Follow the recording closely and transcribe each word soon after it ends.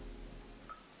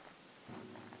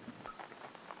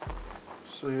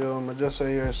So yo, I just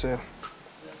here say,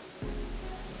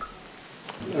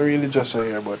 I really just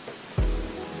here, but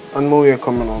on my way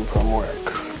coming home from work,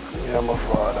 me and my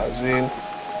father, Zane,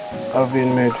 I've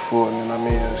been made phone in a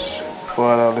me ears.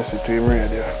 Father listen to him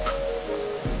radio.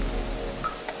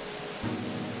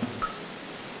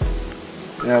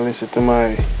 Yeah, listen to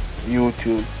my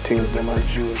YouTube things them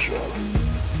as usual.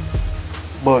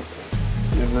 But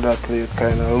if that play it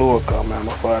kinda local, man,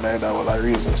 my father had all a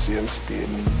reason see him speed.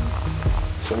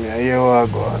 So me I hear what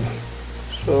I go on.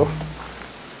 So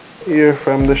hear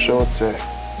from the show say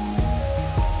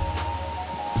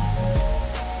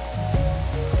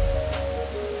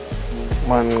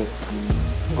man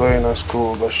going to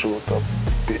school go shoot up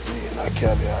Pitney in a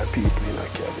cabby or people in a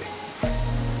cabby.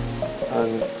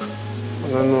 And I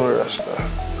don't know Rasta.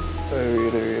 I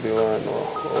really want to know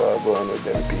how I go on with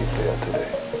them people here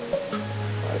today.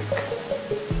 Like,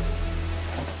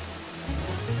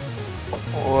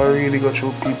 how I really go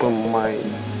through people's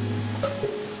mind.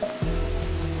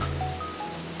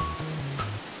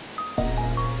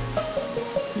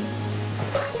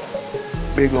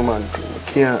 Big man thing,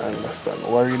 I can't understand.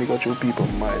 How I really go through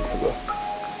people's mind for go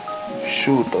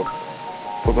shoot up,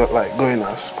 for go, like going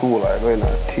to school or going to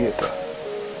theatre,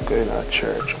 going to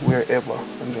church, wherever,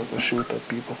 and just go shoot up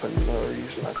people for no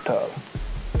reason at all.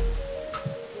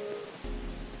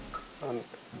 And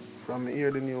from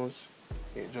hear the news,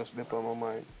 it just dip on my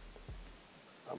mind.